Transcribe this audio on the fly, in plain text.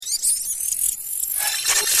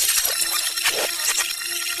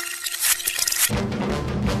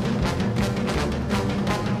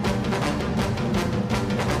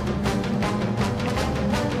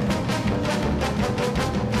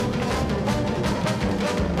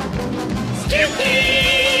Ladies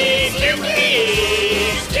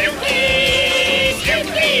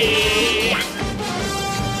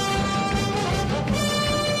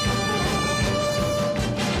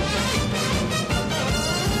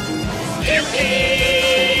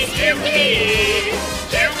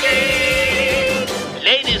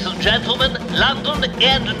and gentlemen, London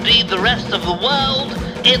and indeed the rest of the world,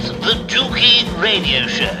 it's the Dookie Radio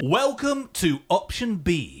Show. Welcome to Option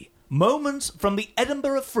B, moments from the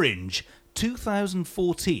Edinburgh Fringe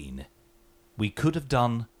 2014. We could have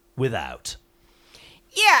done without.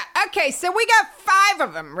 Yeah, okay, so we got 5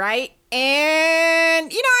 of them, right? And,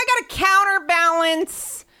 I got to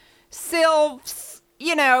counterbalance Sylph's,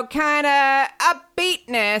 kind of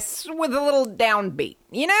upbeatness with a little downbeat.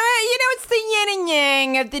 It's the yin and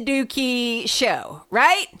yang of the Dookie show,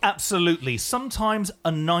 right? Absolutely. Sometimes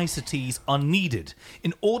niceties are needed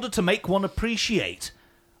in order to make one appreciate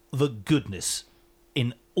the goodness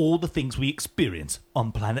in all the things we experience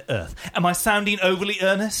on planet Earth. Am I sounding overly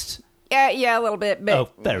earnest? Yeah, a little bit, but... Oh,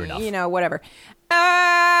 fair enough. Whatever.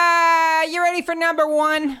 You ready for number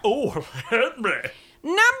 1? Oh, hit me.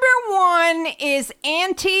 Number 1 is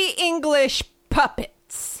anti-English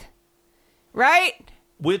puppets. Right?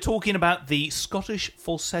 We're talking about the Scottish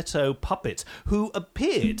falsetto puppets who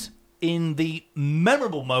appeared in the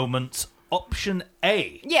memorable moments Option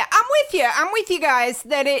A. Yeah, I'm with you guys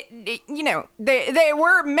that they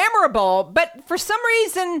were memorable, but for some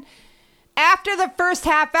reason after the first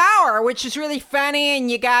half hour, which is really funny, and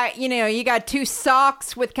you got 2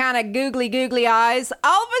 socks with kind of googly eyes,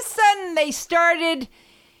 all of a sudden they started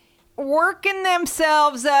working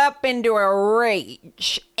themselves up into a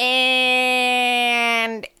rage,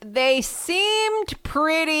 and they seemed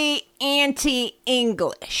pretty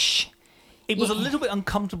anti-English. It was a little bit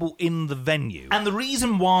uncomfortable in the venue. And the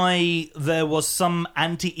reason why there was some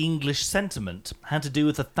anti-English sentiment had to do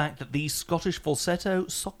with the fact that these Scottish falsetto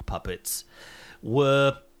sock puppets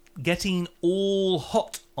were getting all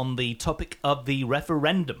hot on the topic of the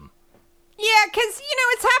referendum. Yeah, because,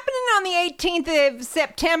 it's happening on the 18th of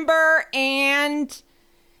September, and,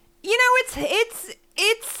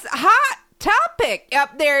 it's hot topic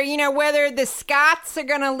up there, whether the Scots are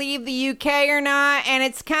going to leave the UK or not, and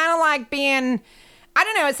it's kind of like being,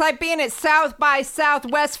 it's like being at South by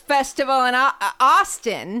Southwest Festival in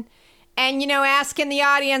Austin, and, asking the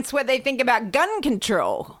audience what they think about gun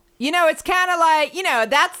control. It's kind of like,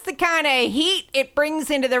 that's the kind of heat it brings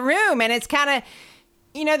into the room, and it's kind of,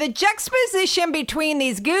 the juxtaposition between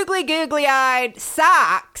these googly-eyed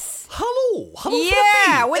socks. Hello.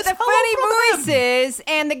 Yeah, with the funny voices,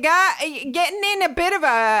 and the guy getting in a bit of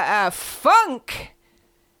a funk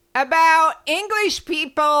about English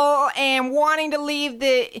people and wanting to leave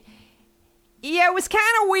the... Yeah, it was kind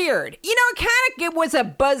of weird. It was a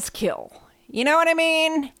buzzkill. You know what I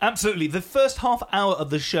mean? Absolutely. The first half hour of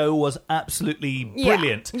the show was absolutely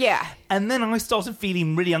brilliant. Yeah. And then I started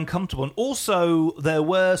feeling really uncomfortable. And also, there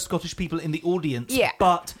were Scottish people in the audience. Yeah.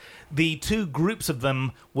 But the 2 groups of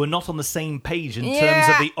them were not on the same page in terms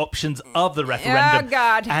of the options of the referendum. Oh,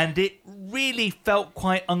 God. And it really felt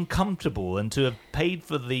quite uncomfortable. And to have paid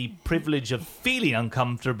for the privilege of feeling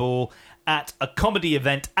uncomfortable at a comedy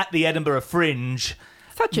event at the Edinburgh Fringe...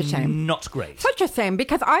 Such a shame. Not great. Such a shame,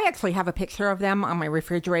 because I actually have a picture of them on my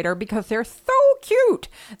refrigerator because they're so cute.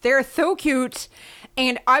 They're so cute.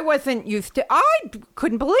 And I wasn't used to... I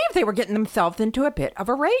couldn't believe they were getting themselves into a bit of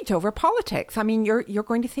a rage over politics. I mean, you're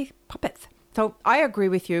going to see puppets. So I agree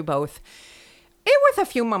with you both. It was a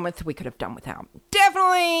few moments we could have done without.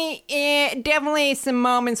 Definitely some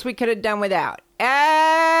moments we could have done without.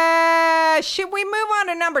 Should we move on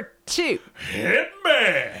to number 2? Hit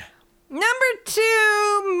me! Number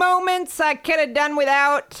 2 moments I could have done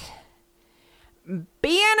without.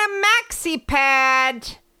 Being a maxi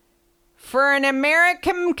pad for an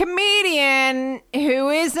American comedian who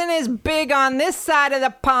isn't as big on this side of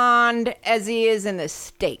the pond as he is in the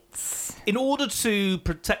States. In order to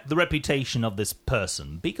protect the reputation of this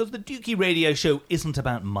person, because the Dookie Radio Show isn't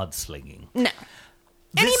about mudslinging. No.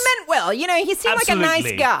 And he meant well, he seemed like a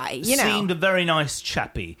nice guy, Seemed a very nice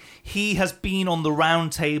chappy. He has been on the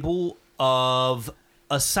round table of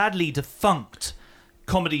a sadly defunct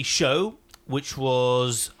comedy show, which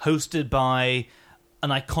was hosted by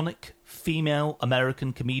an iconic female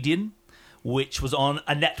American comedian, which was on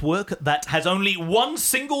a network that has only 1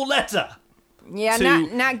 single letter. Yeah,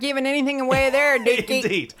 not giving anything away there, Dookie.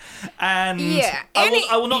 Indeed. And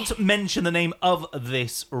I will not mention the name of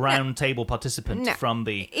this round table participant from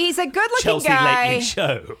the He's a good-looking Chelsea guy. Lately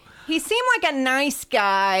show. He seemed like a nice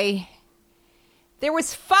guy. There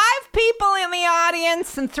was 5 people in the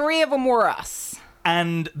audience, and 3 of them were us.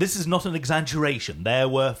 And this is not an exaggeration. There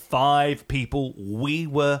were 5 people. We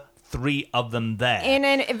were 3 of them there. In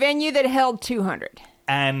a venue that held 200.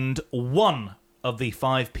 And one of the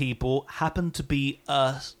 5 people happened to be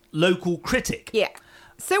a local critic. Yeah.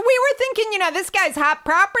 So we were thinking, this guy's hot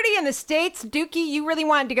property in the States. Dookie, you really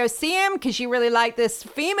wanted to go see him because you really liked this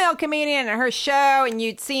female comedian and her show, and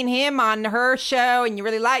you'd seen him on her show, and you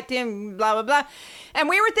really liked him, blah, blah, blah. And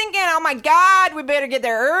we were thinking, oh, my God, we better get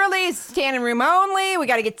there early, standing room only. We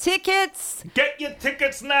got to get tickets. Get your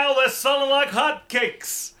tickets now. They're selling like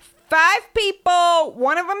hotcakes. 5 people.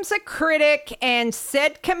 One of them's a critic, and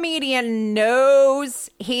said comedian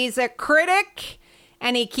knows he's a critic.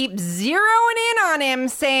 And he keeps zeroing in on him,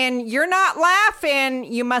 saying, you're not laughing,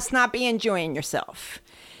 you must not be enjoying yourself.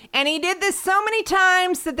 And he did this so many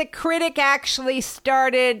times that the critic actually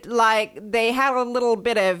started, they had a little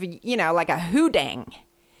bit of, like a hoodang.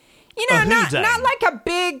 Not like a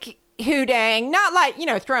big hoodang, not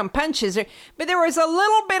like, throwing punches, but there was a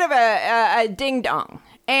little bit of a ding-dong.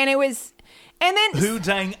 And it was, and then...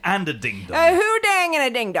 Hoodang and a ding-dong. A hoodang and a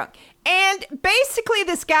ding-dong. And basically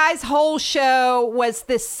this guy's whole show was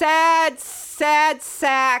the sad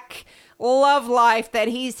sack love life that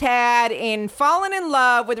he's had in falling in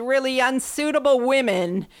love with really unsuitable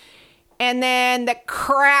women. And then the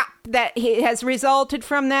crap that has resulted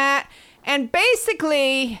from that. And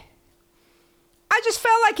basically, I just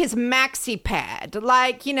felt like his maxi pad.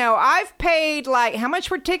 I've paid, how much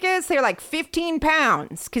were tickets? They were like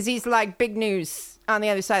 £15 because he's big news on the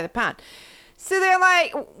other side of the pond. So they're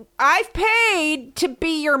like, I've paid to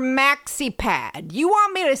be your maxi pad. You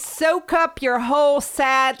want me to soak up your whole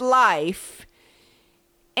sad life.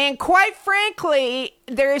 And quite frankly,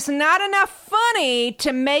 there's not enough funny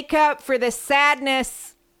to make up for the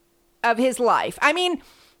sadness of his life. I mean,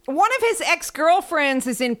 one of his ex-girlfriends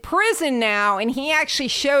is in prison now, and he actually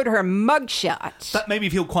showed her mugshot. That made me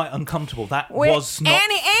feel quite uncomfortable. That was not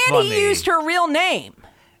and funny. He used her real name.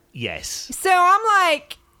 Yes. So I'm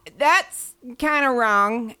like, that's kind of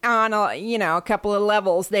wrong on a couple of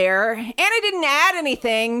levels there, and I didn't add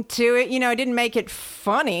anything to it. I didn't make it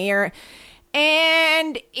funny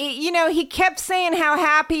he kept saying how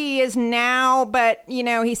happy he is now, but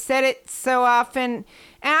he said it so often,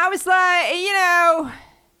 and I was like,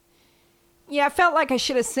 yeah, I felt like I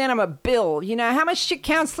should have sent him a bill. How much do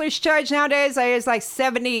counselors charge nowadays? It's like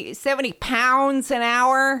 70 pounds an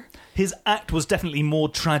hour. His act was definitely more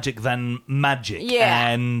tragic than magic. Yeah.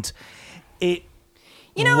 And it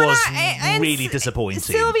was really disappointing.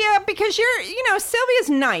 Sylvia, because Sylvia's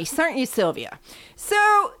nice, aren't you, Sylvia?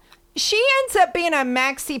 So she ends up being a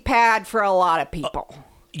maxi pad for a lot of people.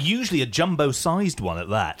 Usually a jumbo-sized one at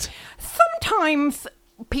that. Sometimes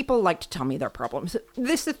people like to tell me their problems.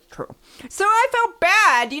 This is true. So I felt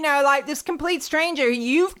bad, like this complete stranger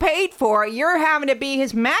you've paid for, you're having to be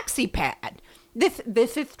his maxi pad. This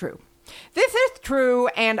is true. This is true,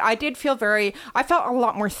 and I did feel I felt a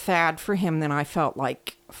lot more sad for him than I felt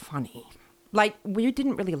funny. We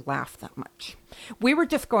didn't really laugh that much. We were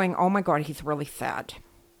just going, oh my God, he's really sad.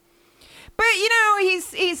 But,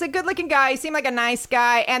 he's a good-looking guy. He seemed like a nice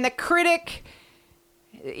guy, and the critic,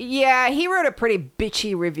 yeah, he wrote a pretty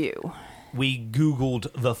bitchy review. We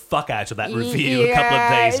Googled the fuck out of that review a couple of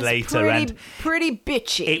days later, and pretty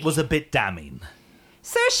bitchy. It was a bit damning.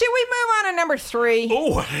 So should we move on to number 3?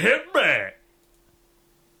 Oh, hit me!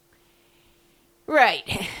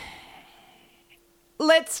 Right.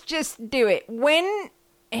 Let's just do it. When...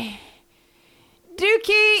 Dookie,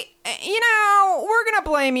 we're going to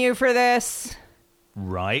blame you for this.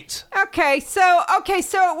 Right. Okay, so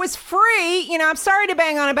it was free. I'm sorry to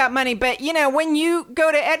bang on about money, but, when you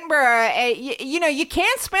go to Edinburgh, you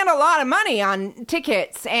can't spend a lot of money on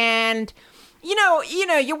tickets, and...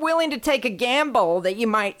 you're willing to take a gamble that you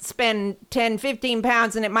might spend 10, 15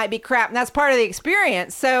 pounds and it might be crap. And that's part of the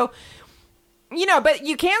experience. So, but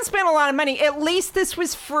you can spend a lot of money. At least this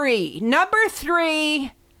was free. Number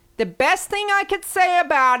 3, the best thing I could say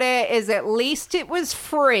about it is at least it was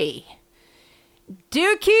free.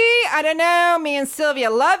 Dookie, I don't know. Me and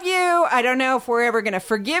Sylvia love you. I don't know if we're ever going to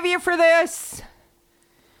forgive you for this.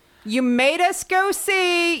 You made us go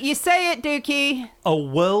see. You say it, Dookie. A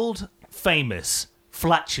world-famous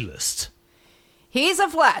flatulist. He's a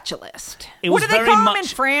flatulist. What do they call him in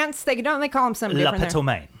France? Don't they call him something different? La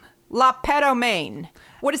Petomane. La Petomane.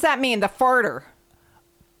 What does that mean? The farter?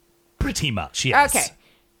 Pretty much, yes. Okay.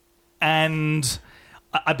 And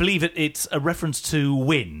I believe it's a reference to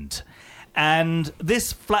wind. And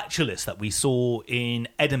this flatulist that we saw in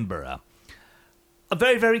Edinburgh, a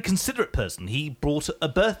very, very considerate person. He brought a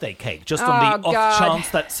birthday cake just on the off chance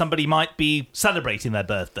that somebody might be celebrating their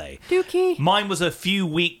birthday. Dookie. Mine was a few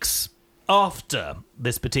weeks after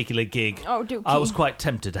this particular gig, Dookie. I was quite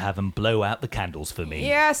tempted to have him blow out the candles for me.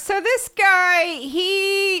 Yeah, so this guy,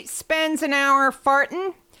 he spends an hour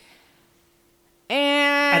farting.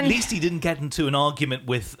 And at least he didn't get into an argument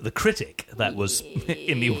with the critic that was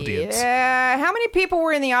in the audience. Yeah. How many people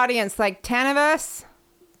were in the audience? Like 10 of us?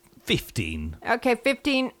 15. Okay,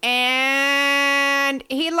 15. And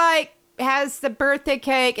he, like, has the birthday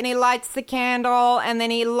cake, and he lights the candle, and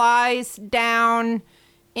then he lies down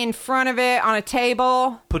in front of it on a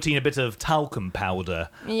table. Putting a bit of talcum powder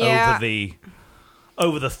Yeah.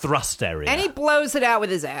 over the thrust area. And he blows it out with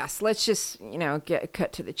his ass. Let's just, get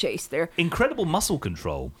cut to the chase there. Incredible muscle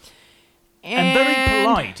control. And very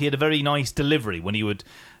polite. He had a very nice delivery when he would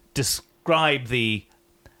describe the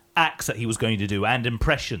acts that he was going to do and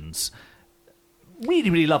impressions. Really,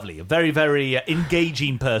 really lovely. A very, very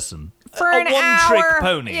engaging person. For a an one-trick hour,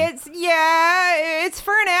 pony. It's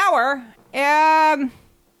for an hour. An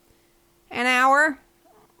hour.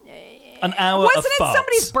 An hour Wasn't of it farts.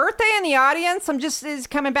 somebody's birthday in the audience? It's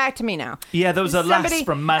coming back to me now. Yeah, there was a lass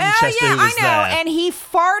from Manchester who was I know. there. And he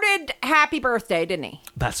farted happy birthday, didn't he?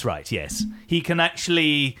 That's right, yes. He can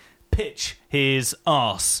actually pitch his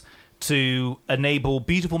arse to enable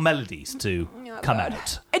beautiful melodies to come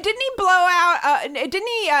out. Didn't he blow out, didn't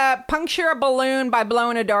he puncture a balloon by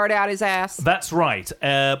blowing a dart out his ass? That's right.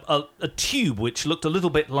 A tube which looked a little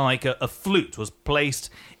bit like a flute was placed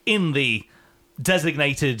in the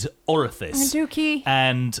designated orifice. Dookie.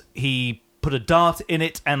 And he put a dart in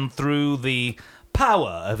it, and through the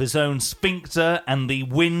power of his own sphincter and the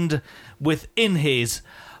wind within his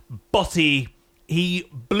body, he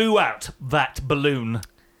blew out that balloon.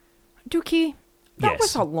 Dookie, that Yes.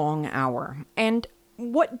 was a long hour. And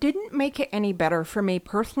what didn't make it any better for me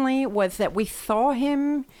personally was that we saw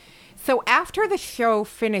him. So after the show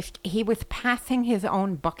finished, he was passing his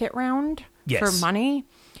own bucket round for money,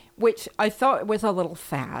 which I thought was a little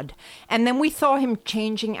sad. And then we saw him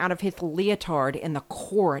changing out of his leotard in the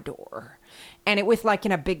corridor. And it was like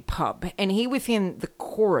in a big pub. And he was in the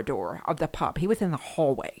corridor of the pub. He was in the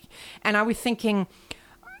hallway. And I was thinking,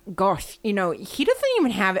 gosh, he doesn't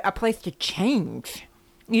even have a place to change.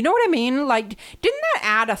 You know what I mean? Like, didn't that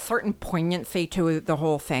add a certain poignancy to the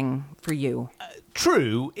whole thing for you?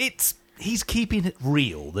 True, he's keeping it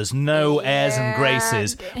real. There's no airs and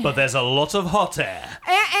graces, but there's a lot of hot air.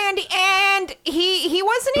 And he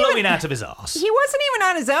wasn't blowing even out of his arse. He wasn't even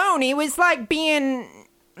on his own. He was like being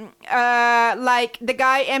like the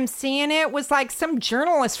guy emceeing it was like some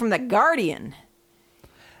journalist from The Guardian.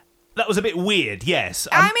 That was a bit weird, yes.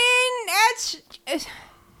 I mean, it's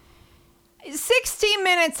 60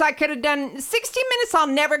 minutes I could have done. 60 minutes I'll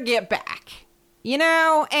never get back.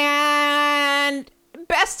 And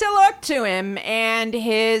best of luck to him and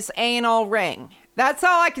his anal ring. That's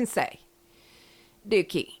all I can say.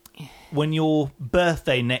 Dookie. When your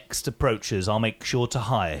birthday next approaches, I'll make sure to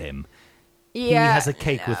hire him. Yeah, he has a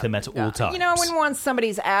cake with him at all times. I wouldn't want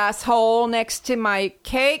somebody's asshole next to my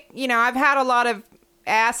cake. I've had a lot of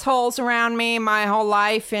assholes around me my whole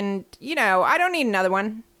life, and, I don't need another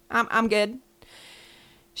one. I'm good.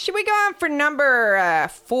 Should we go on for number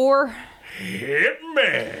 4? Hit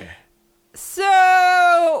me.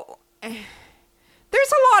 So, there's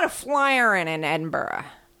a lot of flyering in Edinburgh.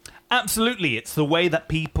 Absolutely. It's the way that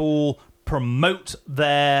people promote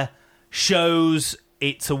their shows.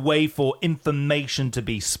 It's a way for information to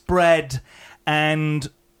be spread. And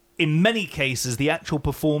in many cases, the actual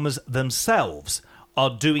performers themselves are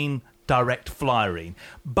doing direct flyering.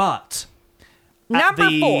 But Number at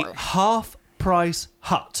the 4. half-price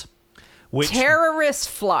hut, which, terrorist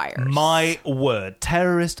flyers. my word,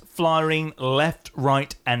 terrorist flying left,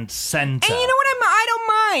 right, and centre. And you know what? I don't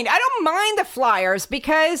mind. I don't mind the flyers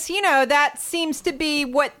because, that seems to be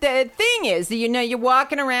what the thing is. You're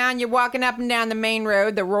walking around, you're walking up and down the main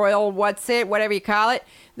road, the Royal, whatever you call it.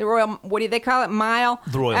 The Royal, what do they call it? Mile?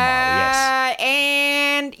 The Royal Mile, yes.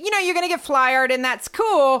 And, you're going to get flyered, and that's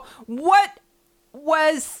cool. What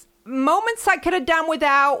was moments I could have done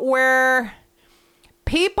without where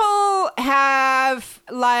people have,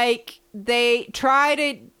 they try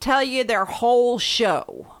to tell you their whole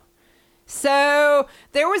show. So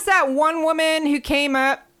there was that one woman who came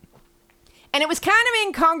up, and it was kind of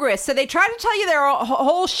incongruous. So they tried to tell you their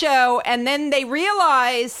whole show, and then they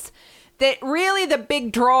realized that really the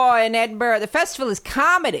big draw in Edinburgh, the festival, is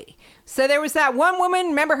comedy. So there was that one woman,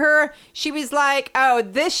 remember her? She was like, oh,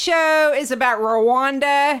 this show is about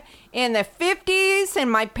Rwanda, in the 50s, and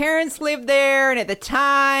my parents lived there, and at the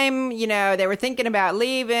time, they were thinking about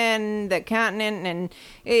leaving the continent, and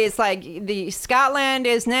it's like the Scotland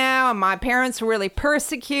is now, and my parents were really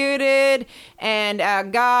persecuted, and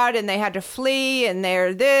and they had to flee, and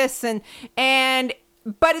they're this,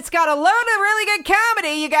 but it's got a load of really good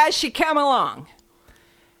comedy. You guys should come along.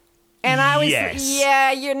 And I was,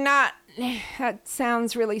 yeah, you're not, that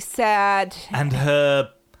sounds really sad. And her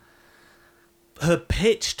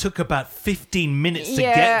pitch took about 15 minutes to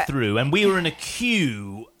get through, and we were in a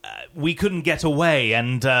queue. We couldn't get away,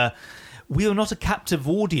 and we were not a captive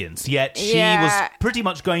audience, yet she was pretty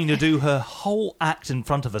much going to do her whole act in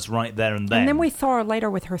front of us right there and then. And then we saw her later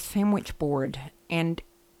with her sandwich board, and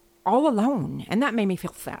all alone, and that made me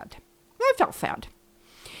feel sad. I felt sad.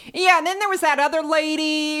 Yeah, and then there was that other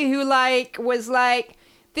lady who, was like,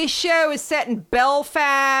 this show is set in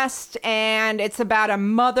Belfast, and it's about a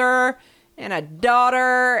mother and a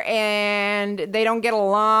daughter, and they don't get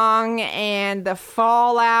along, and the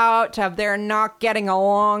fallout of their not getting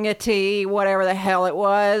along-ity, whatever the hell it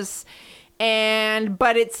was.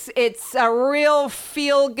 But it's a real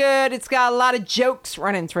feel-good. It's got a lot of jokes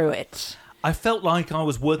running through it. I felt like I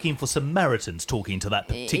was working for Samaritans talking to that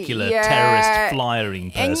particular terrorist flyering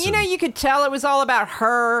person. And, you could tell it was all about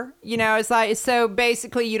her. It's like, so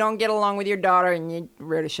basically you don't get along with your daughter and you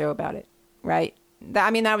wrote a show about it, right?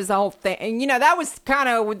 That was the whole thing. And, that was kind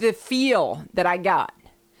of the feel that I got.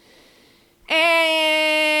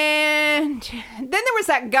 And then there was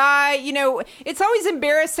that guy, it's always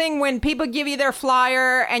embarrassing when people give you their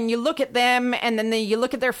flyer and you look at them and then you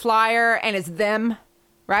look at their flyer and it's them,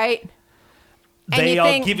 right? They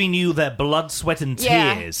are giving you their blood, sweat, and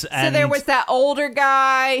tears. Yeah. So there was that older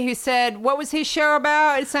guy who said, what was his show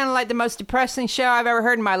about? It sounded like the most depressing show I've ever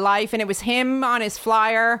heard in my life. And it was him on his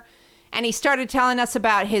flyer. And he started telling us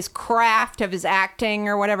about his craft of his acting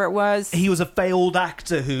or whatever it was. He was a failed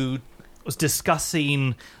actor who was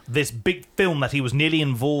discussing this big film that he was nearly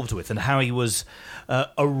involved with and how he was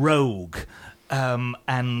a rogue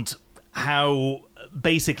and how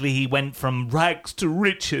basically he went from rags to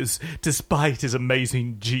riches despite his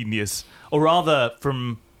amazing genius, or rather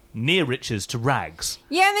from near riches to rags.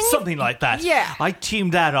 Yeah, and then something like that. Yeah. I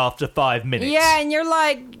tuned out after 5 minutes. Yeah, and you're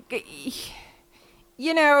like,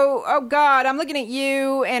 oh God, I'm looking at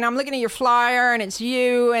you and I'm looking at your flyer and it's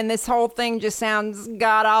you and this whole thing just sounds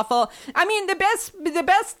god awful. I mean, the best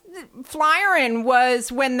flyering was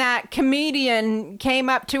when that comedian came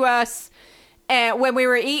up to us when we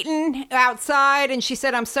were eating outside, and she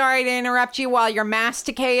said, I'm sorry to interrupt you while you're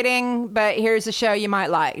masticating, but here's a show you might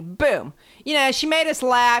like. Boom. She made us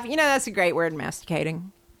laugh. That's a great word,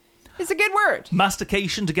 masticating. It's a good word.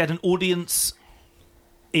 Mastication to get an audience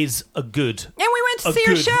is a good... And we went to see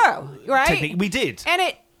her show, right? Technique. We did. And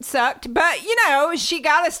it sucked, but, she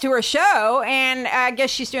got us to her show, and I guess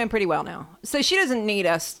she's doing pretty well now. So she doesn't need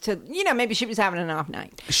us to, maybe she was having an off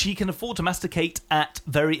night. She can afford to masticate at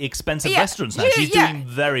very expensive restaurants now. She's doing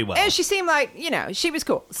very well. And she seemed like, she was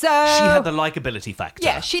cool. So she had the likability factor.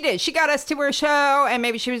 Yeah, she did. She got us to her show, and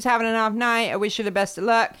maybe she was having an off night. I wish her the best of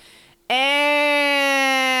luck. And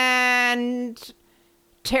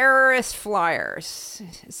terrorist flyers,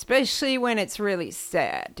 especially when it's really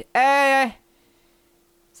sad.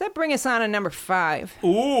 Does that bring us on to number 5?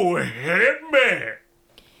 Ooh, hit me!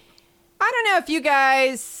 I don't know if you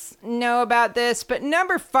guys know about this, but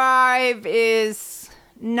number 5 is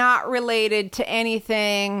not related to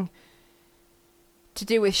anything to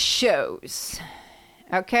do with shows.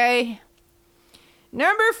 Okay?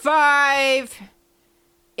 Number 5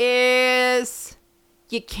 is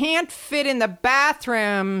you can't fit in the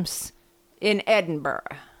bathrooms in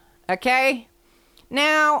Edinburgh. Okay?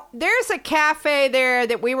 Now, there's a cafe there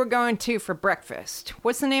that we were going to for breakfast.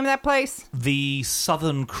 What's the name of that place? The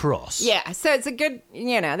Southern Cross. Yeah, so it's a good,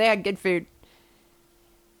 they had good food.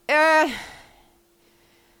 Their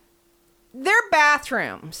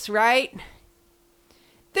bathrooms, right?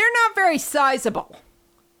 They're not very sizable.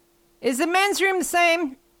 Is the men's room the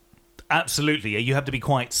same? Absolutely. You have to be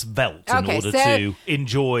quite svelte in order to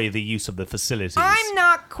enjoy the use of the facilities. I'm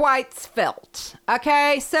not quite svelte.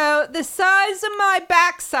 Okay, so the size of my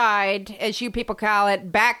backside, as you people call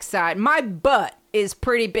it, backside, my butt is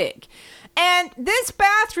pretty big. And this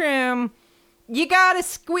bathroom, you gotta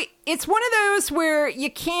squeeze. It's one of those where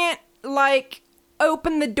you can't,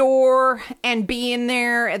 open the door and be in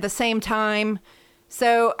there at the same time.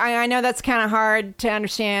 So I know that's kind of hard to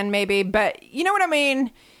understand, maybe, but you know what I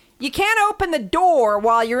mean? You can't open the door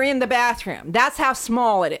while you're in the bathroom. That's how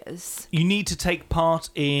small it is. You need to take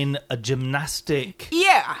part in a gymnastic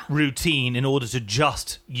routine in order to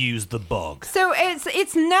just use the bog. So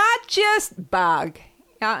it's not just bog.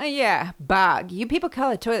 Yeah, bog. You people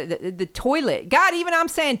call it toilet the toilet. God, even I'm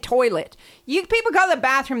saying toilet. You people call the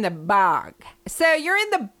bathroom the bog. So you're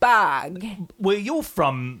in the bog. Where you're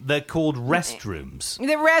from, they're called restrooms.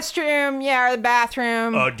 The restroom, or the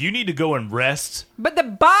bathroom. Do you need to go and rest? But the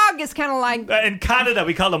bog is kind of like... In Canada,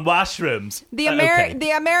 we call them washrooms. The Okay.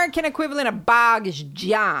 the American equivalent of bog is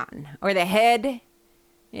John. Or the head.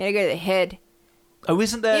 Yeah, you go to the head. Oh,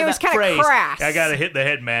 isn't there It was that kinda phrase? crass. I gotta hit the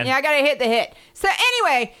head, man. Yeah, I gotta hit the hit. So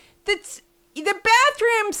anyway, the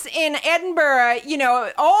bathrooms in Edinburgh,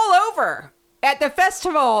 all over at the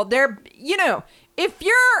festival, they're, if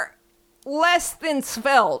you're less than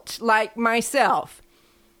svelte like myself,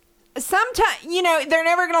 sometimes, they're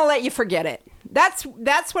never gonna let you forget it. That's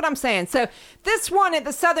what I'm saying. So this one at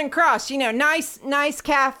the Southern Cross, nice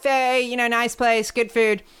cafe, nice place, good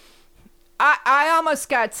food. I almost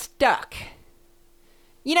got stuck.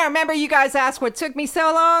 Remember you guys asked what took me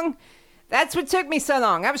so long? That's what took me so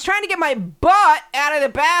long. I was trying to get my butt out of the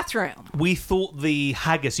bathroom. We thought the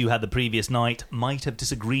haggis you had the previous night might have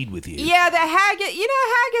disagreed with you. Yeah, the haggis,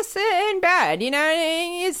 haggis ain't bad.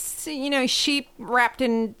 It's, sheep wrapped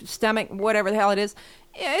in stomach, whatever the hell it is.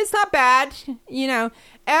 Yeah, it's not bad,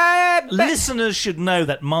 but Listeners should know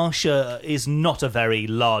that Marsha is not a very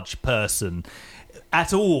large person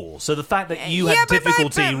at all. So the fact that you had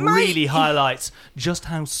difficulty really highlights just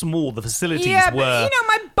how small the facilities were. But,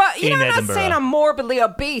 my butt, in I'm not Edinburgh. saying I'm morbidly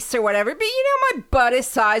obese or whatever, but, my butt is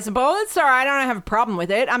sizable. It's all right. I don't have a problem with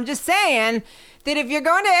it. I'm just saying that if you're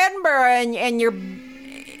going to Edinburgh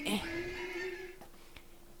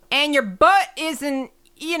and your butt isn't,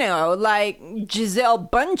 like Giselle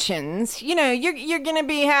Bundchen's, you're going to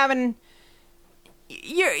be having...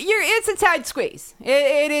 it's a tight squeeze.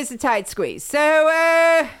 It is a tight squeeze. So,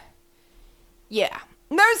 yeah.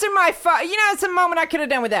 Those are my it's a moment I could have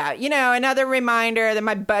done without. Another reminder that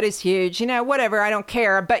my butt is huge. Whatever, I don't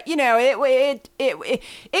care. But, it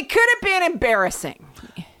could have been embarrassing.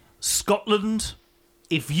 Scotland,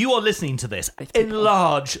 if you are listening to this,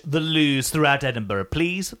 enlarge the loos throughout Edinburgh,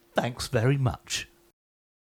 please. Thanks very much.